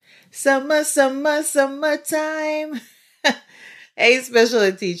Summertime. Hey, special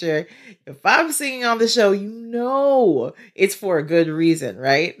ed teacher, if I'm singing on the show, you know it's for a good reason,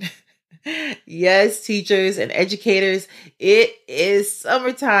 right? Yes, teachers and educators, it is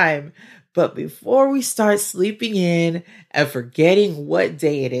summertime. But before we start sleeping in and forgetting what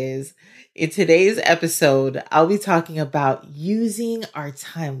day it is, in today's episode, I'll be talking about using our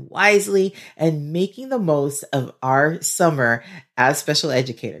time wisely and making the most of our summer as special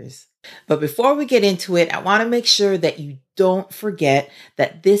educators. But before we get into it, I want to make sure that you don't forget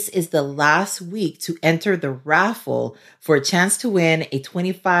that this is the last week to enter the raffle for a chance to win a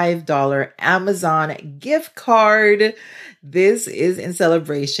 $25 Amazon gift card. This is in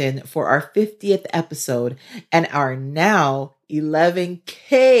celebration for our 50th episode and our now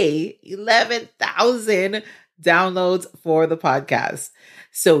 11,000 downloads for the podcast.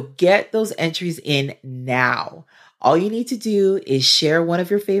 So get those entries in now. All you need to do is share one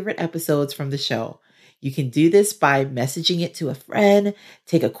of your favorite episodes from the show. You can do this by messaging it to a friend,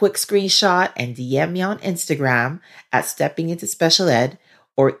 take a quick screenshot and DM me on Instagram at Stepping Into Special Ed,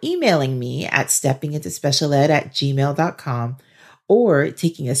 or emailing me at steppingintospecialed@gmail.com, or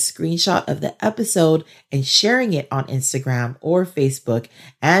taking a screenshot of the episode and sharing it on Instagram or Facebook,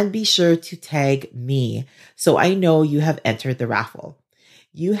 and be sure to tag me so I know you have entered the raffle.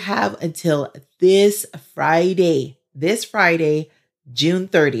 You have until this Friday, June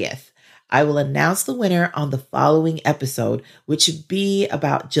 30th. I will announce the winner on the following episode, which should be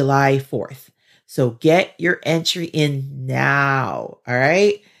about July 4th. So get your entry in now, all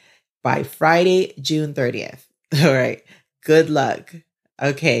right? By Friday, June 30th. All right, good luck.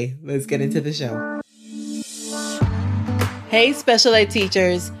 Okay, let's get into the show. Hey, special ed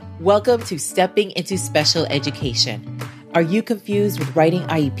teachers. Welcome to Stepping Into Special Education. Are you confused with writing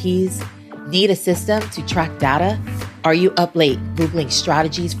IEPs? Need a system to track data? Are you up late Googling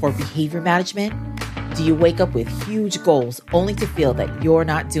strategies for behavior management? Do you wake up with huge goals only to feel that you're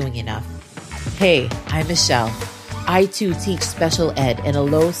not doing enough? Hey, I'm Michelle. I too teach special ed in a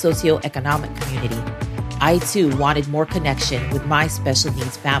low socioeconomic community. I too wanted more connection with my special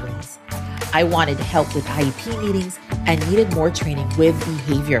needs families. I wanted help with IEP meetings and needed more training with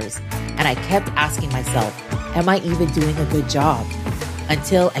behaviors. And I kept asking myself, am I even doing a good job?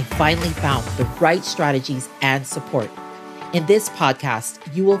 Until I finally found the right strategies and support. In this podcast,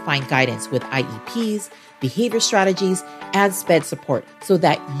 you will find guidance with IEPs, behavior strategies, and SPED support so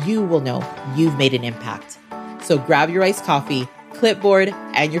that you will know you've made an impact. So grab your iced coffee, clipboard,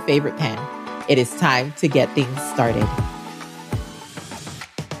 and your favorite pen. It is time to get things started.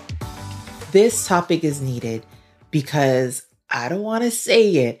 This topic is needed because I don't want to say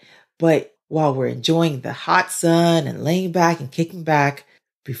it, but while we're enjoying the hot sun and laying back and kicking back,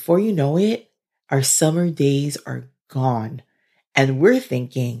 before you know it, our summer days are gone. And we're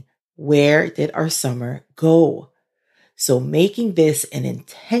thinking, where did our summer go? So making this an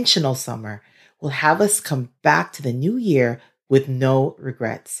intentional summer will have us come back to the new year with no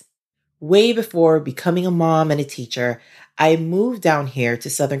regrets. Way before becoming a mom and a teacher, I moved down here to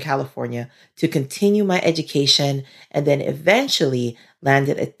Southern California to continue my education and then eventually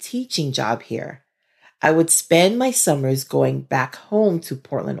landed a teaching job here. I would spend my summers going back home to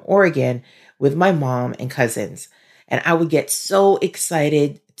Portland, Oregon with my mom and cousins. And I would get so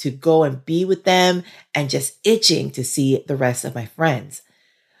excited to go and be with them and just itching to see the rest of my friends.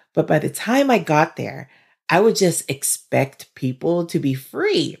 But by the time I got there, I would just expect people to be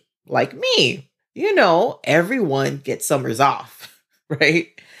free, like me. You know, everyone gets summers off, right?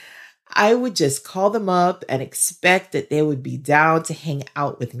 I would just call them up and expect that they would be down to hang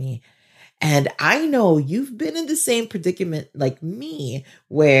out with me. And I know you've been in the same predicament like me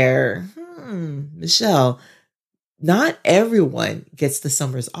where, Michelle, not everyone gets the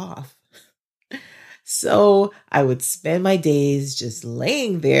summers off. So I would spend my days just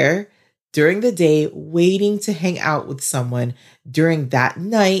laying there during the day, waiting to hang out with someone during that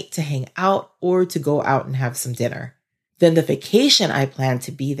night to hang out or to go out and have some dinner. Then the vacation I planned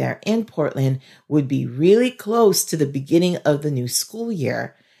to be there in Portland would be really close to the beginning of the new school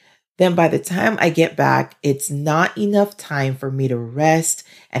year. Then by the time I get back, it's not enough time for me to rest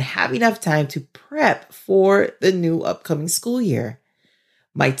and have enough time to prep for the new upcoming school year.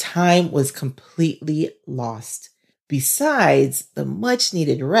 My time was completely lost, besides the much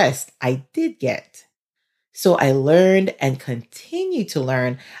needed rest I did get. So I learned and continue to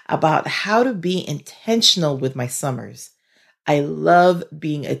learn about how to be intentional with my summers. I love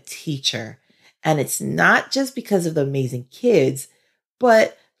being a teacher, and it's not just because of the amazing kids,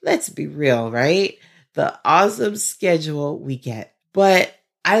 but let's be real, right? The awesome schedule we get. But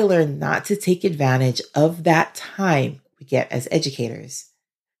I learned not to take advantage of that time we get as educators.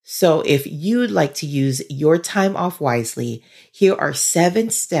 So if you'd like to use your time off wisely, here are 7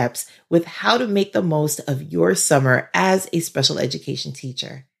 steps with how to make the most of your summer as a special education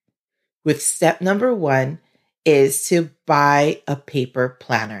teacher. With step number 1 is to buy a paper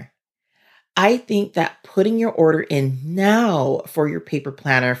planner. I think that putting your order in now for your paper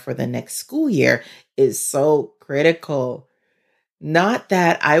planner for the next school year is so critical. Not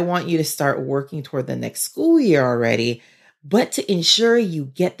that I want you to start working toward the next school year already, but to ensure you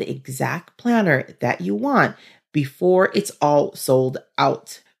get the exact planner that you want before it's all sold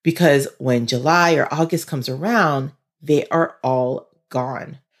out. Because when July or August comes around, they are all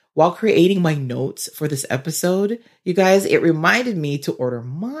gone. While creating my notes for this episode, you guys, it reminded me to order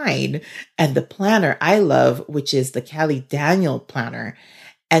mine and the planner I love, which is the Callie Daniel planner.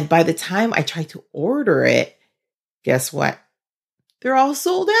 And by the time I tried to order it, guess what? They're all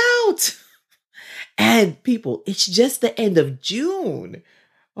sold out. And people, it's just the end of June.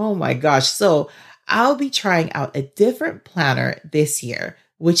 Oh my gosh. So I'll be trying out a different planner this year,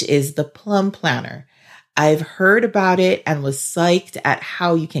 which is the Plum Planner. I've heard about it and was psyched at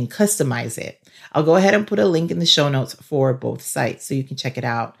how you can customize it. I'll go ahead and put a link in the show notes for both sites so you can check it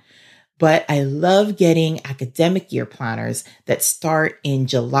out. But I love getting academic year planners that start in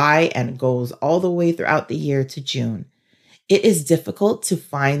July and goes all the way throughout the year to June. It is difficult to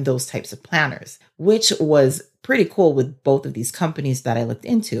find those types of planners, which was pretty cool with both of these companies that I looked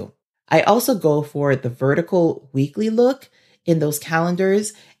into. I also go for the vertical weekly look in those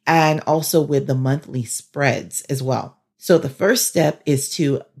calendars and also with the monthly spreads as well. So the first step is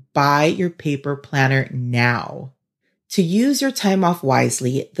to buy your paper planner now. To use your time off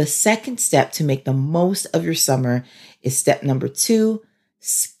wisely, the second step to make the most of your summer is step number 2,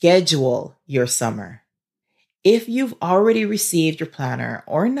 schedule your summer. If you've already received your planner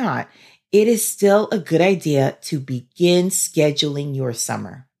or not, it is still a good idea to begin scheduling your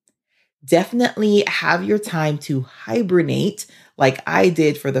summer. Definitely have your time to hibernate like I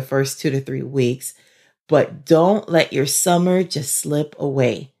did for the first 2 to 3 weeks, but don't let your summer just slip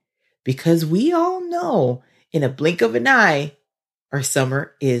away because we all know in a blink of an eye, our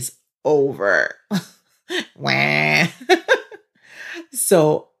summer is over. Wah.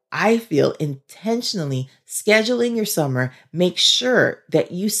 So I feel intentionally scheduling your summer, make sure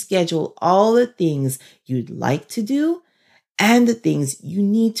that you schedule all the things you'd like to do and the things you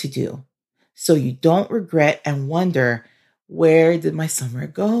need to do so you don't regret and wonder, where did my summer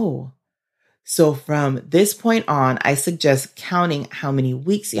go? So from this point on, I suggest counting how many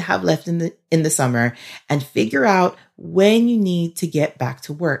weeks you have left in the summer and figure out when you need to get back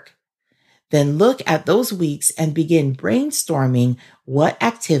to work. Then look at those weeks and begin brainstorming what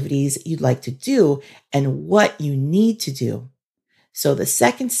activities you'd like to do and what you need to do. So the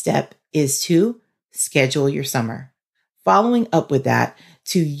second step is to schedule your summer. Following up with that,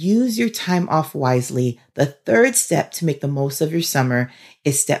 to use your time off wisely, the third step to make the most of your summer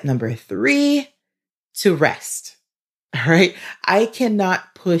is step number 3, to rest. All right. I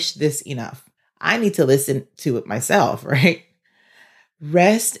cannot push this enough. I need to listen to it myself, right?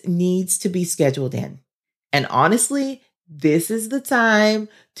 Rest needs to be scheduled in. And honestly, this is the time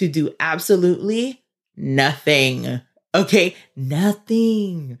to do absolutely nothing. Okay,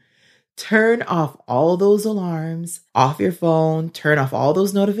 nothing. Turn off all those alarms off your phone, turn off all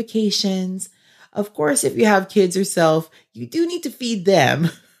those notifications. Of course, if you have kids yourself, you do need to feed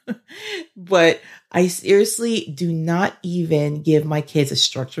them. But I seriously do not even give my kids a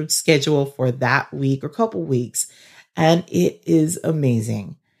structured schedule for that week or couple weeks. And it is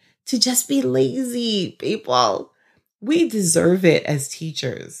amazing to just be lazy, people. We deserve it as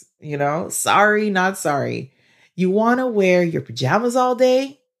teachers, Sorry, not sorry. You want to wear your pajamas all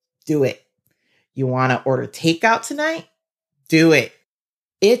day? Do it. You want to order takeout tonight? Do it.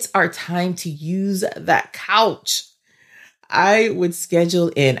 It's our time to use that couch. I would schedule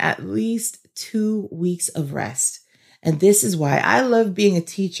in at least 2 weeks of rest. And this is why I love being a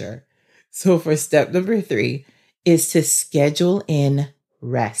teacher. So for step number 3, is to schedule in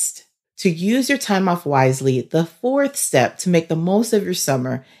rest. To use your time off wisely, the fourth step to make the most of your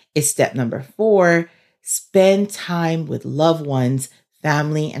summer is step number 4, spend time with loved ones,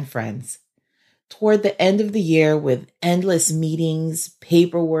 family, and friends. Toward the end of the year, with endless meetings,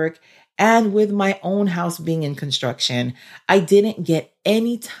 paperwork, and with my own house being in construction, I didn't get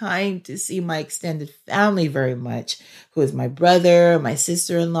any time to see my extended family very much, who is my brother, my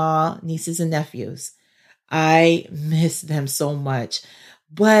sister-in-law, nieces, and nephews. I miss them so much,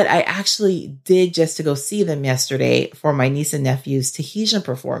 but I actually did just to go see them yesterday for my niece and nephew's Tahitian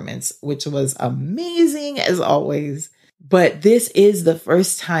performance, which was amazing as always. But this is the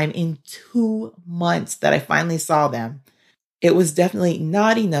first time in 2 months that I finally saw them. It was definitely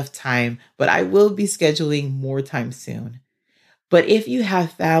not enough time, but I will be scheduling more time soon. But if you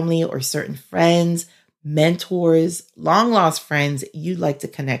have family or certain friends, mentors, long lost friends you'd like to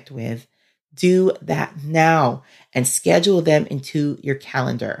connect with, do that now and schedule them into your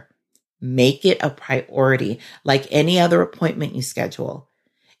calendar. Make it a priority like any other appointment you schedule.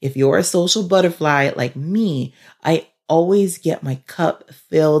 If you're a social butterfly like me, I always get my cup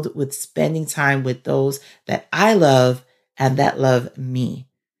filled with spending time with those that I love and that love me.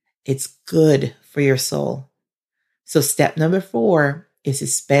 It's good for your soul. So step number 4 is to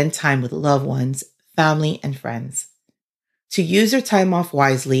spend time with loved ones, family, and friends. To use your time off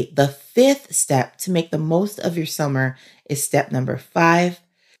wisely, the 5th step to make the most of your summer is step number 5.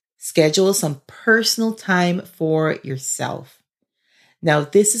 Schedule some personal time for yourself. Now,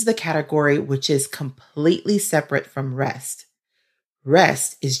 this is the category which is completely separate from rest.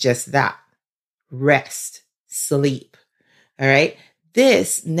 Rest is just that. Rest, sleep. All right.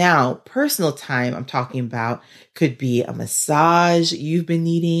 This now personal time I'm talking about could be a massage you've been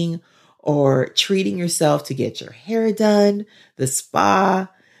needing or treating yourself to get your hair done, the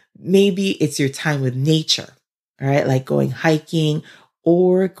spa. Maybe it's your time with nature. All right. Like going hiking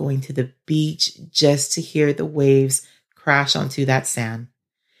or going to the beach just to hear the waves crash onto that sand.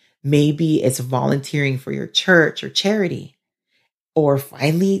 Maybe it's volunteering for your church or charity, or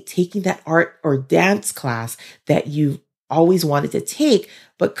finally taking that art or dance class that you always wanted to take,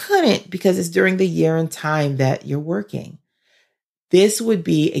 but couldn't because it's during the year and time that you're working. This would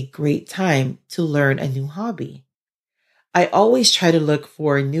be a great time to learn a new hobby. I always try to look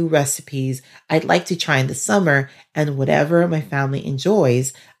for new recipes I'd like to try in the summer, and whatever my family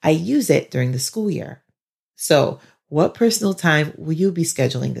enjoys, I use it during the school year. So, what personal time will you be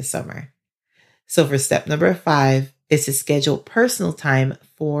scheduling this summer? So for step number 5 is to schedule personal time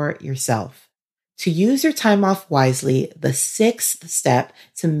for yourself. To use your time off wisely, the 6th step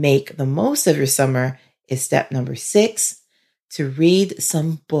to make the most of your summer is step number 6, to read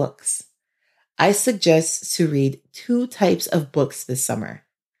some books. I suggest to read 2 types of books this summer.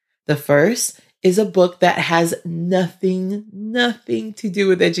 The first is a book that has nothing to do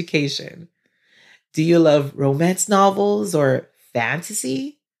with education. Do you love romance novels or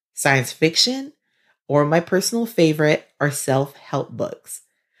fantasy, science fiction? Or my personal favorite are self-help books.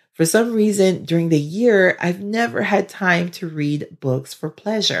 For some reason, during the year, I've never had time to read books for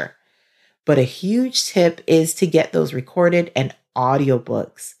pleasure. But a huge tip is to get those recorded and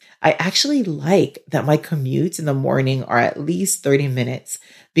audiobooks. I actually like that my commutes in the morning are at least 30 minutes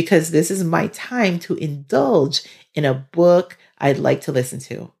because this is my time to indulge in a book I'd like to listen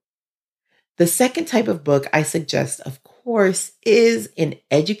to. The second type of book I suggest, of course, is an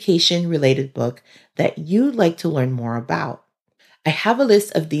education-related book that you'd like to learn more about. I have a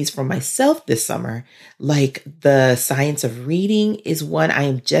list of these for myself this summer, like The Science of Reading is one I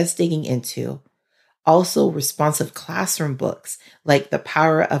am just digging into. Also, responsive classroom books like The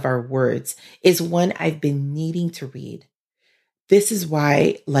Power of Our Words is one I've been needing to read. This is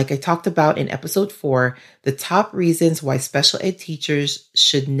why, like I talked about in episode 4, the top reasons why special ed teachers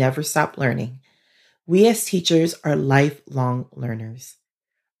should never stop learning. We as teachers are lifelong learners.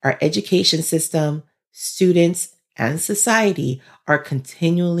 Our education system, students, and society are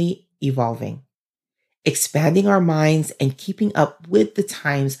continually evolving. Expanding our minds and keeping up with the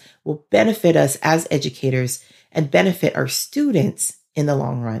times will benefit us as educators and benefit our students in the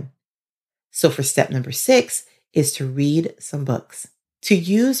long run. So for step number 6 is to read some books. To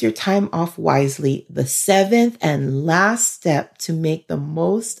use your time off wisely, the 7th and last step to make the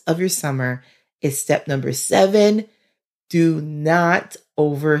most of your summer is step number 7. Do not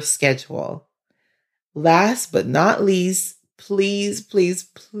overschedule. Last but not least, please,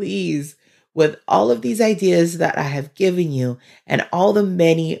 with all of these ideas that I have given you and all the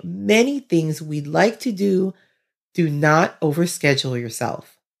many things we'd like to do not overschedule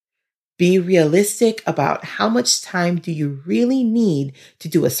yourself. Be realistic about how much time do you really need to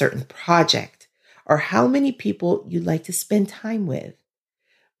do a certain project or how many people you'd like to spend time with.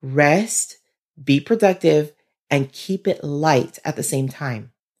 Rest, be productive, and keep it light at the same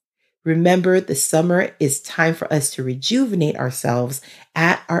time. Remember, the summer is time for us to rejuvenate ourselves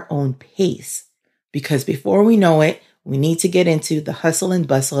at our own pace, because before we know it, we need to get into the hustle and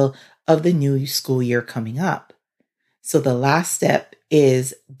bustle of the new school year coming up. So the last step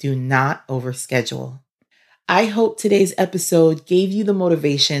is do not overschedule. I hope today's episode gave you the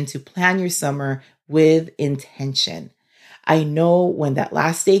motivation to plan your summer with intention. I know when that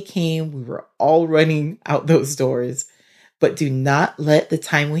last day came, we were all running out those doors, but do not let the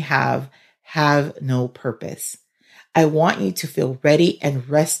time we have no purpose. I want you to feel ready and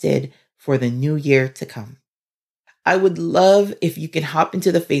rested for the new year to come. I would love if you can hop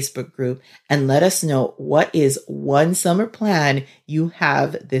into the Facebook group and let us know what is one summer plan you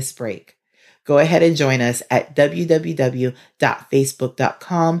have this break. Go ahead and join us at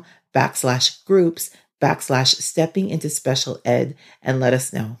www.facebook.com/groups/stepping into special ed and let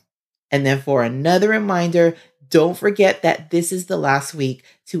us know. And then for another reminder, don't forget that this is the last week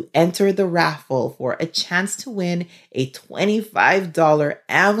to enter the raffle for a chance to win a $25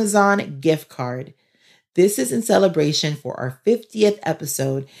 Amazon gift card. This is in celebration for our 50th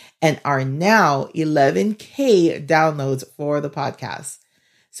episode and our now 11K downloads for the podcast.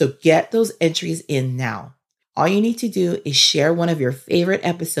 So get those entries in now. All you need to do is share one of your favorite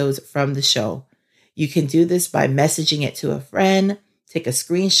episodes from the show. You can do this by messaging it to a friend, take a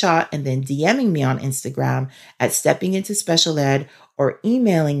screenshot, and then DMing me on Instagram at Stepping Into Special Ed or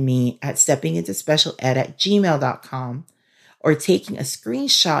emailing me at steppingintospecialed@gmail.com or taking a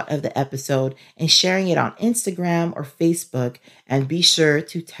screenshot of the episode and sharing it on Instagram or Facebook, and be sure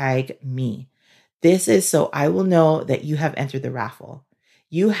to tag me. This is so I will know that you have entered the raffle.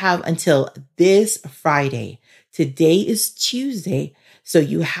 You have until this Friday. Today is Tuesday, so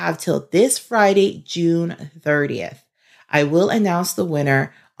you have till this Friday, June 30th. I will announce the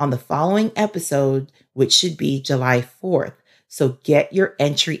winner on the following episode, which should be July 4th. So get your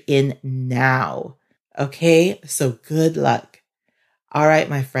entry in now. Okay, so good luck. All right,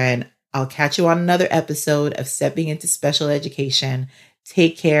 my friend, I'll catch you on another episode of Stepping Into Special Education.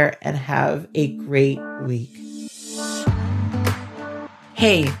 Take care and have a great week.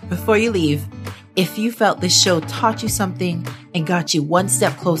 Hey, before you leave, if you felt this show taught you something and got you one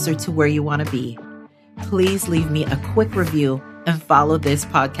step closer to where you want to be, please leave me a quick review and follow this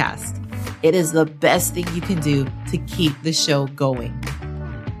podcast. It is the best thing you can do to keep the show going.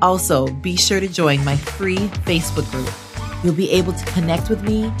 Also, be sure to join my free Facebook group. You'll be able to connect with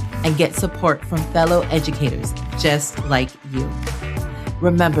me and get support from fellow educators just like you.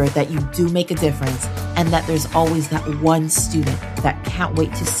 Remember that you do make a difference and that there's always that one student that can't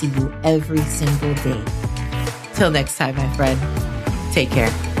wait to see you every single day. Till next time, my friend, take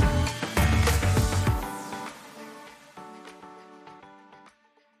care.